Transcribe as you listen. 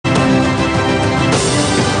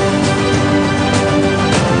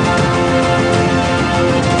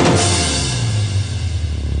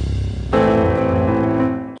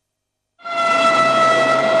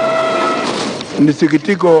Ni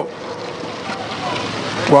sikitiko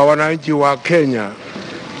kwa wananchi wa Kenya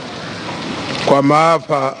kwa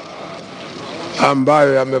maafa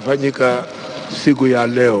ambayo yamefanyika siku ya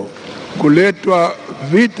leo. Kuletwa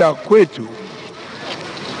vita kwetu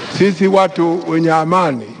sisi watu wenye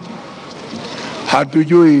amani,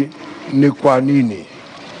 hatujui ni kwa nini.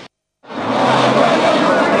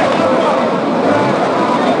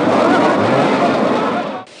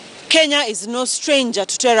 Kenya is no stranger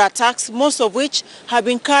to terror attacks, most of which have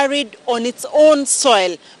been carried on its own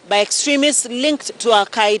soil by extremists linked to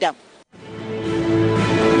Al-Qaeda.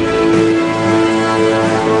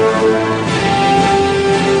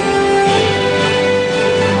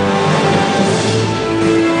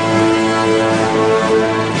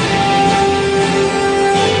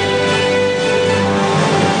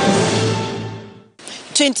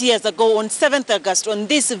 Years ago, on 7th August, on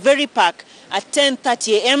this very park at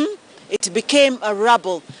 10:30 a.m., it became a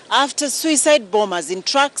rubble after suicide bombers in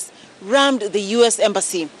trucks rammed the U.S.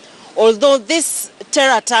 Embassy. Although this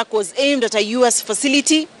terror attack was aimed at a U.S.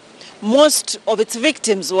 facility, most of its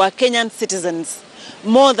victims were Kenyan citizens.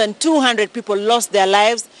 More than 200 people lost their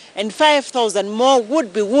lives and 5,000 more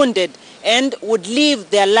would be wounded and would live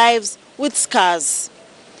their lives with scars.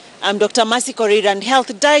 I'm Dr. Korir, and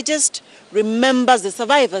Health Digest remembers the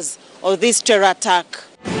survivors of this terror attack.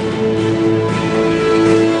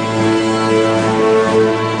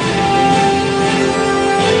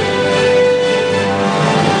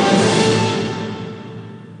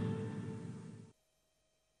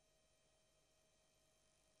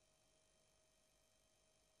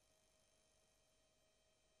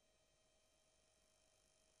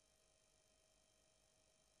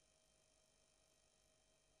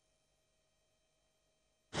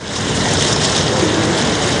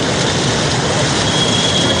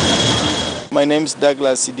 My name is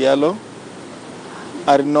Douglas Sidialo,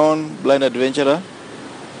 a renowned blind adventurer,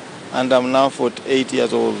 and I'm now 48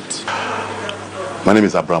 years old. My name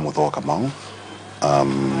is Abraham Kamau.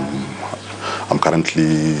 I'm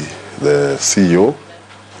currently the CEO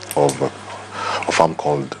of a firm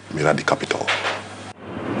called Miradi Capital.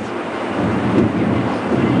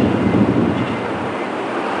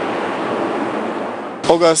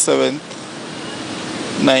 August 7th,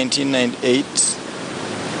 1998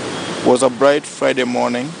 was a bright Friday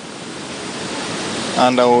morning,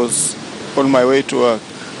 and I was on my way to work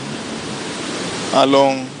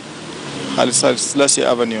along Haile Selassie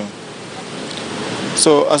Avenue.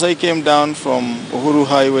 So as I came down from Uhuru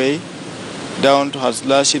Highway down to Haile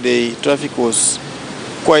Selassie, the traffic was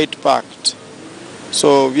quite packed.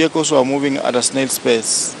 So vehicles were moving at a snail's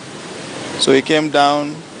pace. So we came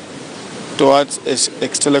down towards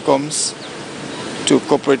Ex-Telecoms to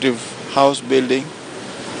Cooperative House building.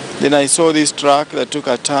 Then I saw this truck that took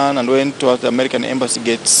a turn and went towards the American Embassy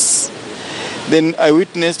gates. Then I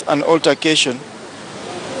witnessed an altercation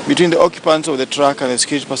between the occupants of the truck and the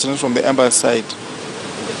security personnel from the embassy side.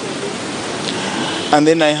 And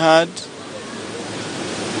then I heard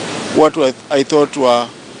what I thought were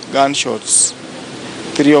gunshots,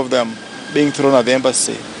 3 of them being thrown at the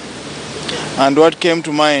embassy. And what came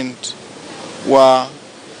to mind were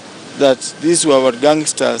that these were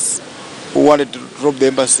gangsters who wanted to rob the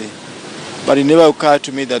embassy, but it never occurred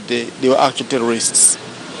to me that they were actually terrorists.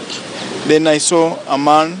 Then I saw a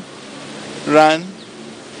man run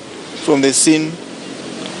from the scene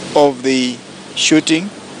of the shooting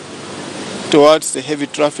towards the heavy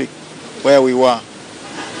traffic where we were,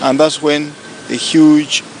 and that's when the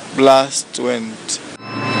huge blast went.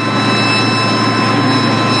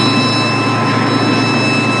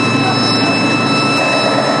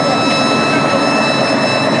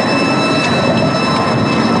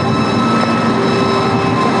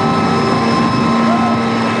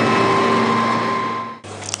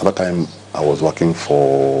 At that time, I was working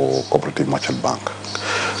for Cooperative Merchant Bank.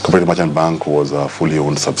 Cooperative Merchant Bank was a fully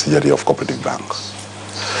owned subsidiary of Cooperative Bank.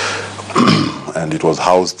 And it was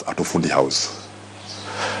housed at Ufundi House,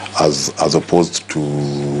 as opposed to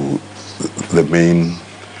the main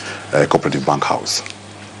Cooperative Bank house.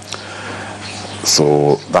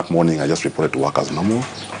 So that morning, I just reported to work as normal.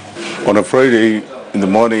 On a Friday in the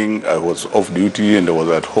morning, I was off duty and I was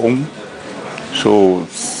at home. So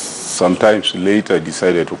sometimes late, I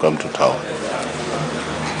decided to come to town.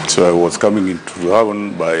 So I was coming into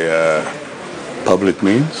town by public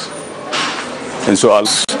means. And so I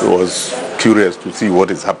was curious to see what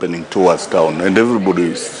is happening towards town. And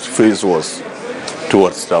everybody's face was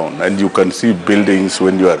towards town. And you can see buildings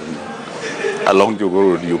when you are along the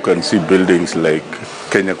road. You can see buildings like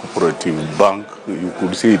Kenya Cooperative Bank. You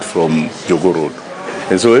could see it from Jogo Road.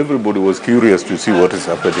 And so everybody was curious to see what is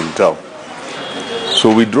happening in town.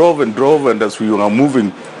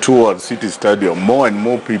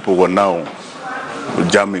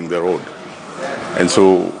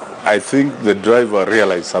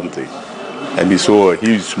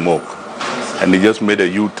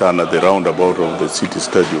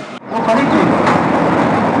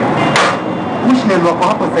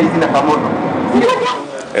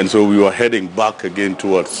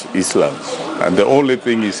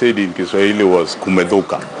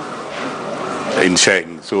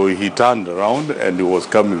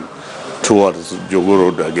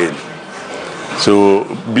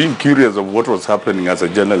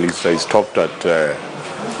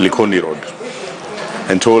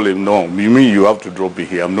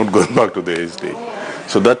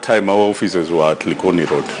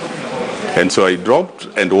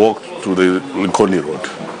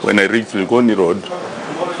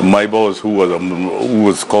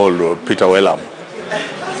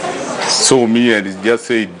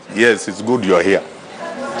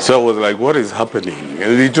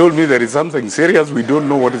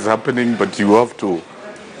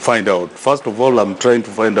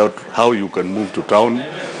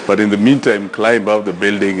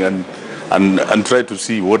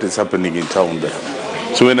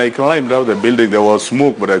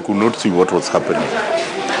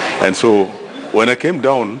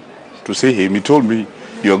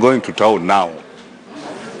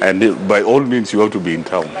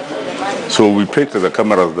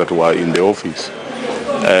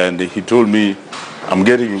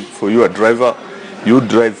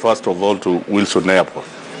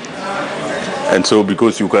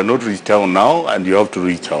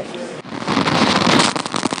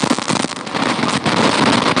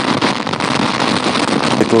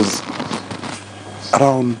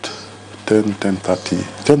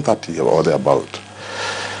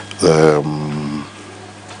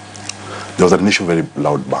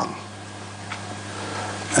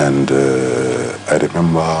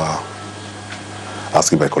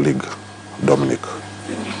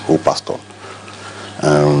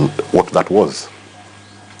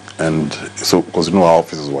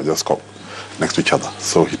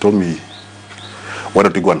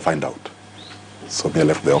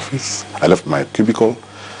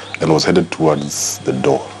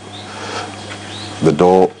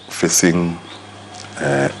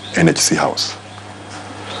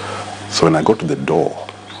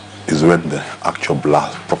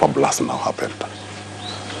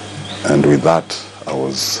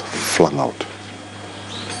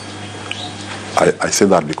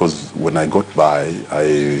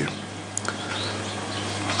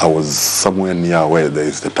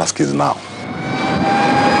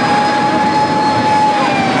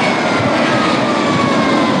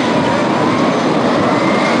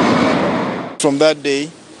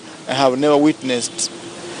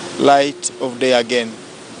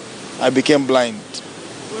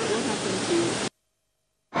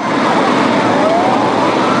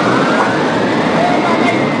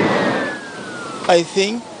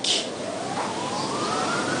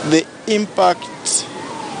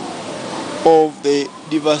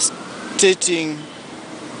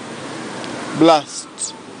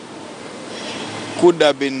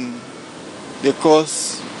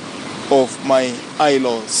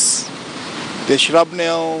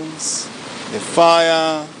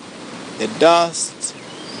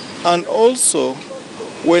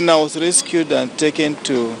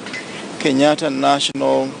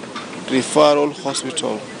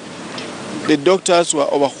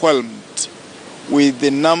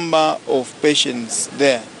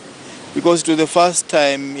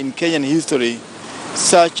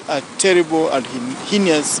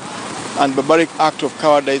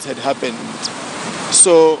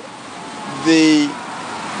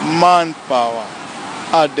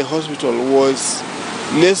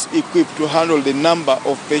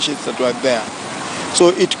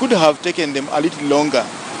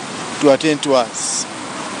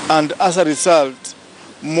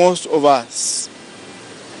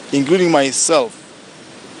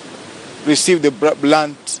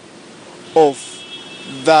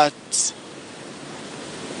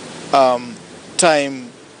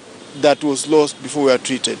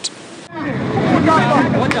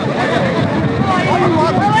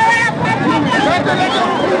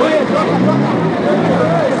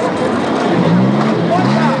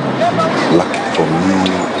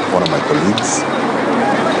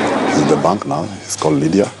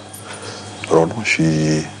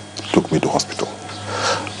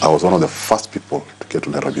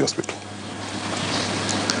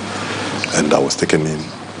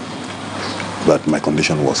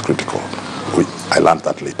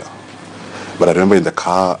 But I remember in the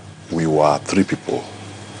car, we were 3 people,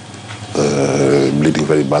 bleeding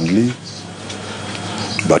very badly,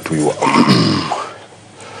 but we were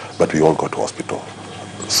but we all got to hospital.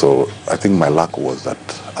 So I think my luck was that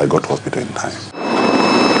I got to hospital in time.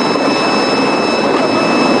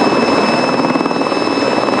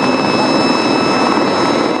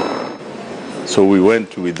 So we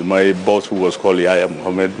went with my boss, who was called Yahya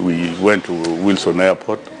Mohammed. We went to Wilson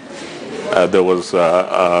Airport. There was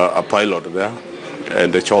a pilot there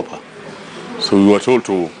and a chopper. So we were told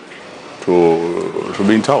to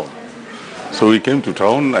be in town. So we came to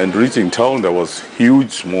town, and reaching town, there was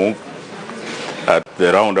huge smoke at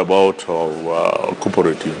the roundabout of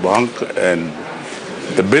Cooperative Bank, and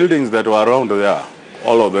the buildings that were around there,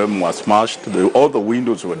 all of them were smashed. All the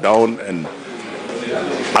windows were down, and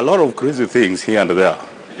a lot of crazy things here and there.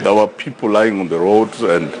 There were people lying on the roads,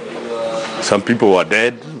 and some people were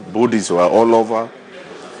dead. Bodies were all over.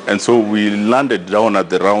 And so we landed down at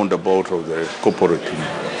the roundabout of the cooperative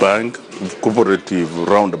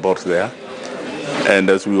roundabout there. And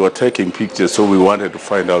as we were taking pictures, so we wanted to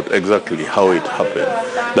find out exactly how it happened.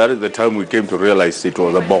 That is the time we came to realize it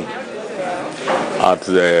was a bomb at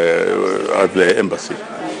the embassy.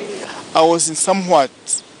 I was somewhat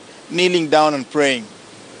kneeling down and praying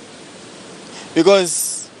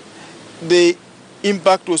because the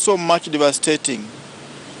impact was so much devastating,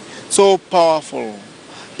 so powerful,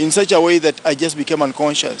 in such a way that I just became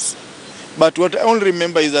unconscious. But what I only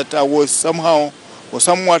remember is that I was somewhat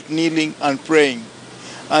kneeling and praying,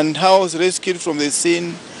 and how I was rescued from the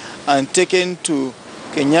scene and taken to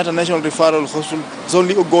Kenyatta National Referral Hospital. It's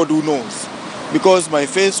only God who knows, because my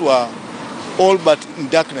face were all but in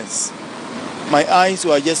darkness. My eyes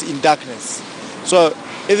were just in darkness. So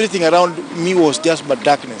everything around me was just but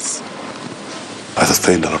darkness. I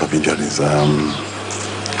sustained a lot of injuries. I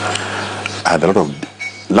had a lot of,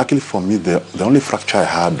 luckily for me, the only fracture I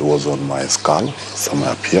had was on my skull,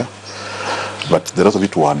 somewhere up here. But the rest of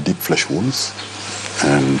it were deep flesh wounds,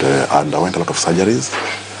 and I underwent a lot of surgeries.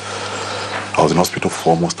 I was in hospital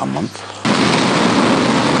for almost a month.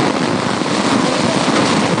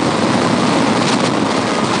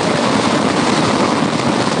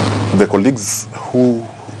 The colleagues who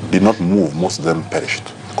did not move, most of them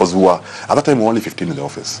perished. Because at that time we were only 15 in the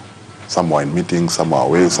office. Some were in meetings, some were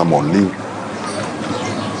away, some were on leave.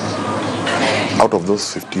 Out of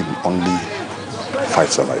those 15, only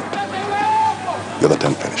 5 survived. The other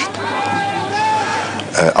 10 perished.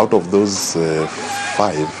 Out of those 5,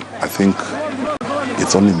 I think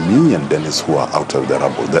it's only me and Dennis who are out of the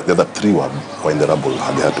rubble. The other 3 were in the rubble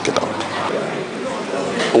and they had to get out.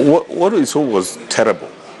 What we saw was terrible.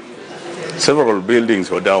 Several buildings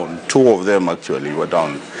were down. 2 of them actually were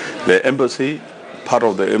down. The embassy, part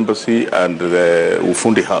of the embassy, and the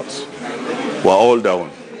Ufundi house were all down.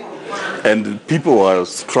 And people were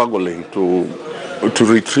struggling to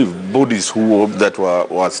retrieve bodies that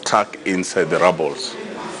were stuck inside the rubbles.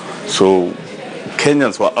 So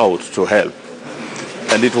Kenyans were out to help.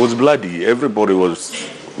 And it was bloody. Everybody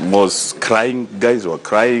was crying. Guys were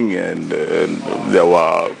crying, and there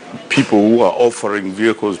were people who were offering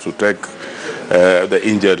vehicles to take the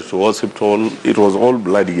injured to hospital. It was all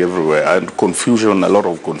bloody everywhere, and confusion, a lot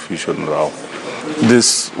of confusion around.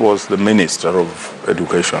 This was the Minister of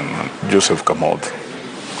Education, Joseph Kamoth.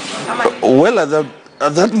 Well,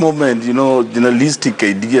 at that moment, journalistic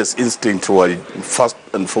ideas, instinct were first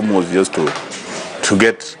and foremost just to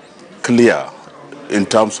get clear in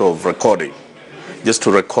terms of recording, just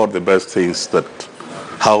to record the best things,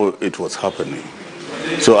 how it was happening.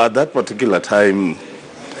 So at that particular time,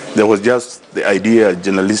 there was just the idea,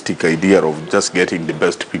 journalistic idea of just getting the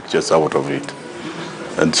best pictures out of it.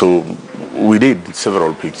 And so we did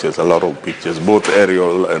several pictures, a lot of pictures, both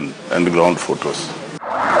aerial and ground photos.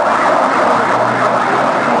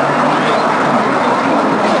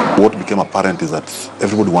 What became apparent is that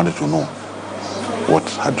everybody wanted to know what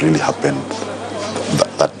had really happened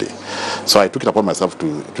that day. So I took it upon myself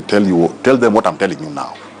to tell them what I'm telling you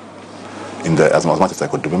now, as much as I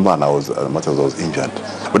could remember, and as much as I was injured.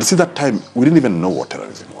 But you see, that time we didn't even know what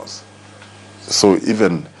terrorism was. So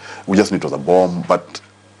even we just knew it was a bomb, but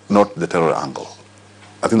not the terror angle.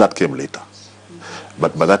 I think that came later.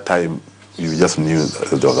 But by that time, you just knew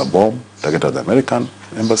that there was a bomb targeted at the American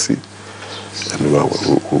embassy, and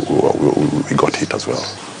we got hit as well.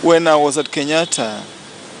 When I was at Kenyatta,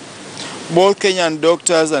 both Kenyan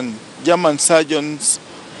doctors and German surgeons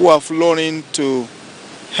who have flown in to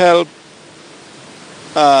help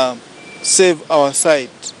save our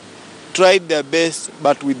site tried their best,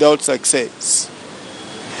 but without success.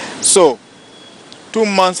 So 2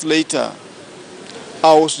 months later,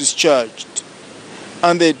 I was discharged,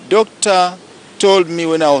 And the doctor told me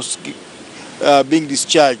when I was being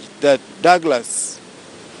discharged that, Douglas,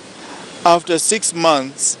 after 6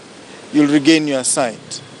 months, you'll regain your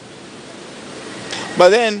sight. But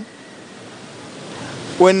then,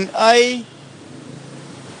 when I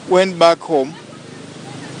went back home,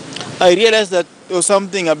 I realized that there was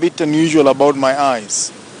something a bit unusual about my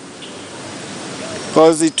eyes,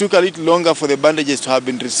 because it took a little longer for the bandages to have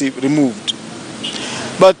been removed.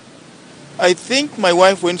 But I think my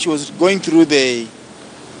wife, when she was going through the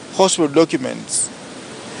hospital documents,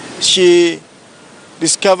 she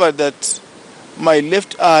discovered that my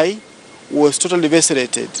left eye was totally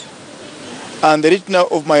eviscerated and the retina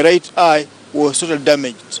of my right eye was totally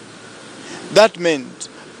damaged. That meant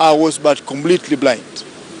I was but completely blind.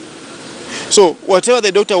 So whatever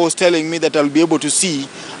the doctor was telling me that I'll be able to see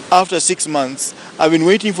after 6 months, I've been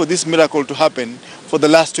waiting for this miracle to happen for the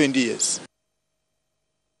last 20 years.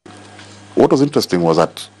 What was interesting was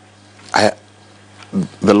that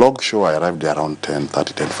the log show I arrived there around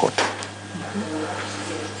 10:30, 10:40.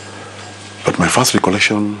 But my first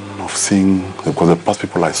recollection of seeing, because the first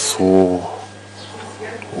people I saw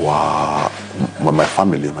were my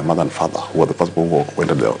family, my mother and father, who were the first people who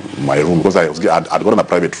went into my room, because I'd gotten a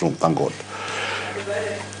private room, thank God.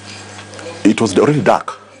 It was already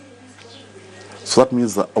dark. So that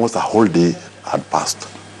means that almost a whole day had passed.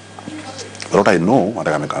 But what I know, what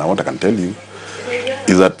I can tell you,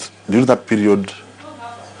 is that during that period,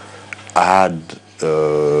 I had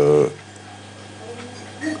the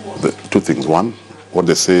two things. One, what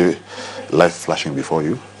they say, life flashing before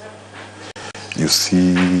you. You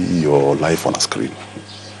see your life on a screen.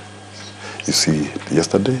 You see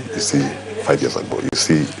yesterday, you see 5 years ago, you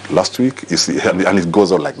see last week, you see, and it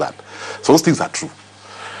goes on like that. So those things are true.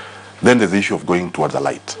 Then there's the issue of going towards the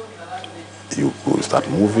light. You start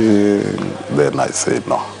moving, then I said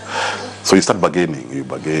no. So you start bargaining, you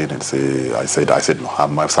bargain and say, I said no,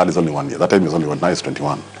 my son is only 1 year. That time he was only 1, now he's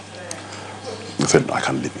 21. He said no, I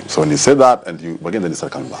can't leave him. So when you say that and you bargain, then you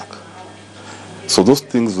start coming back. So those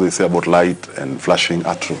things they say about light and flashing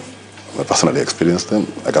are true. I personally experienced them.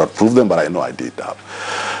 I cannot prove them, but I know I did.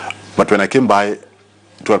 But when I came by,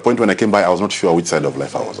 to a point when I came by, I was not sure which side of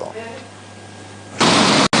life I was on.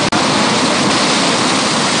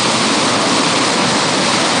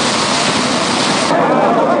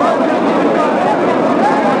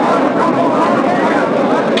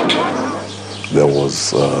 There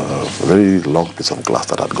was a very long piece of glass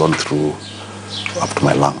that had gone through up to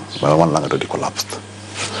my lung. My one lung had already collapsed.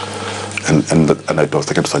 And I was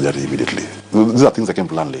taken to surgery immediately. These are things I came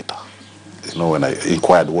to learn later. You know, when I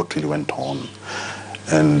inquired what really went on.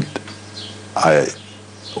 And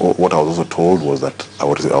what I was also told was that I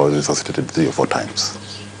was resuscitated 3 or 4 times.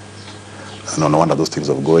 And no wonder those things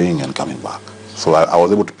of going and coming back. So I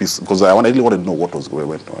was able to piece, because I really wanted to know what was going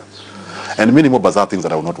on. And many more bizarre things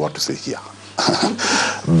that I would not want to say here.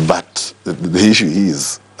 But the issue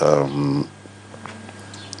is,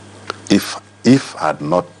 if I had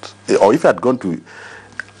not, or if I had gone to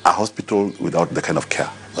a hospital without the kind of care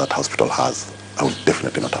that hospital has, I would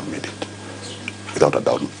definitely not have made it, without a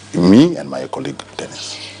doubt. Me and my colleague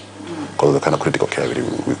Dennis, because of the kind of critical care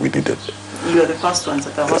we needed. You were the first ones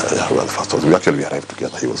at the hospital? Yeah, we were the first ones. We actually arrived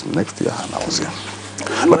together. He was next year and I was here.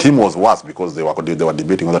 But him was worse because they were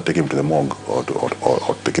debating whether to take him to the morgue or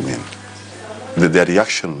take him in. Their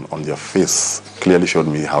reaction on their face clearly showed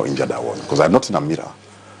me how injured I was, because I had not seen a mirror.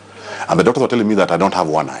 And the doctors were telling me that I don't have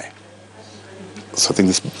one eye. So I think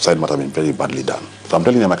this side might have been very badly done. So I'm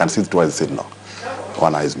telling them I can see it twice. They said no,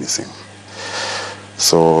 one eye is missing.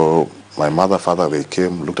 So my mother, father, they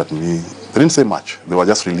came, looked at me. They didn't say much. They were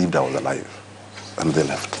just relieved I was alive. And they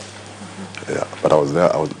left. Yeah, but I was there.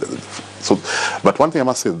 But one thing I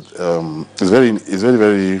must say, is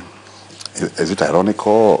very, is it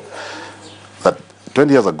ironical that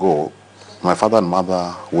 20 years ago, my father and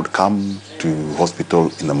mother would come to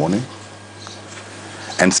hospital in the morning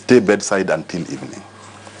and stay bedside until evening.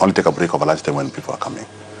 Only take a break over lunchtime when people are coming.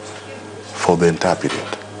 For the entire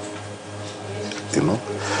period. You know?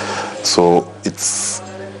 So it's,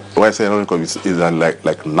 why I say ironical is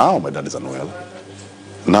like now my dad is unwell.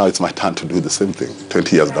 Now it's my turn to do the same thing,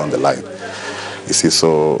 20 years down the line. You see,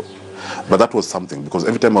 so, but that was something, because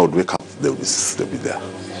every time I would wake up, they'll be there.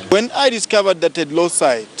 When I discovered that I had lost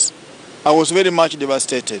sight, I was very much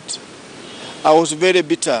devastated. I was very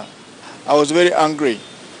bitter. I was very angry.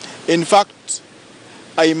 In fact,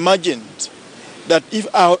 I imagined that if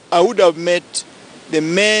I would have met the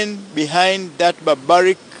men behind that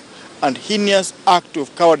barbaric and heinous act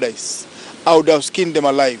of cowardice, I would have skinned them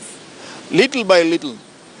alive, little by little,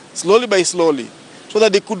 slowly by slowly, so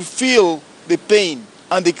that they could feel the pain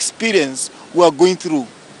and the experience were going through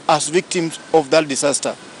as victims of that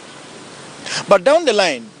disaster. But down the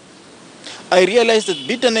line, I realized that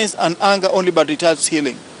bitterness and anger only but retards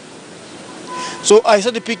healing. So I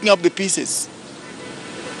started picking up the pieces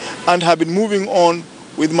and have been moving on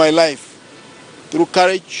with my life through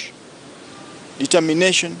courage,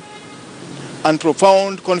 determination, and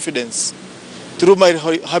profound confidence through my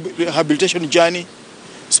rehabilitation journey,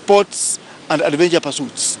 sports, and adventure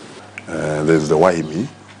pursuits. There's the why me.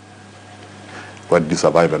 Why did you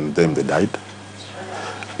survive and then they died?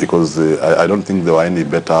 Because I don't think they were any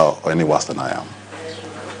better or any worse than I am.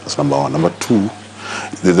 That's number one. Number two,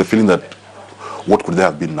 there's a feeling that what could they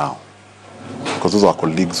have been now? Because those are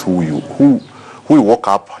colleagues who you woke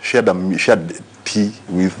up, shared tea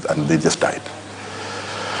with, and they just died.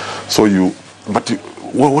 So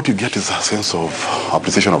what you get is a sense of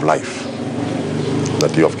appreciation of life,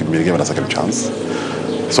 that you have been given a second chance.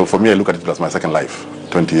 So for me, I look at it as my second life,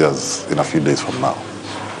 20 years in a few days from now.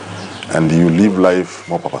 And you live life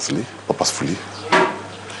more purposefully,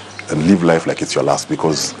 and live life like it's your last,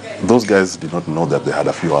 because those guys did not know that they had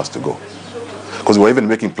a few hours to go. Because we were even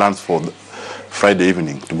making plans for Friday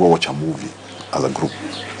evening to go watch a movie as a group.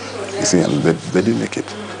 You see, and they didn't make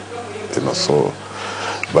it. You know, so,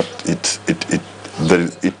 but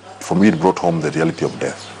for me, it brought home the reality of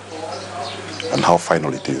death and how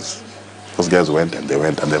final it is. Those guys went and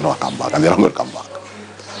they've not come back, and they're not going to come back.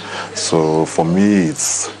 So for me,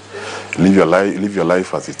 it's live your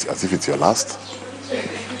life as if it's your last,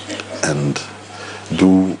 and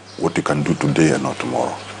do what you can do today and not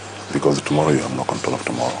tomorrow, because tomorrow you have no control of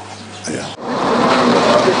tomorrow. Yeah.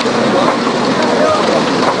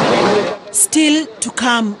 Still to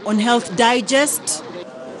come on Health Digest.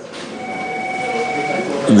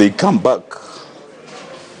 They come back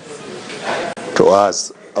to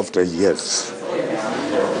us after years.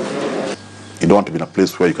 You don't want to be in a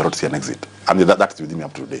place where you cannot see an exit. I mean, that's within me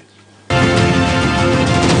up to today.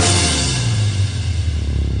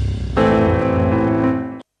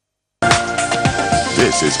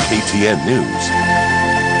 This is KTN News.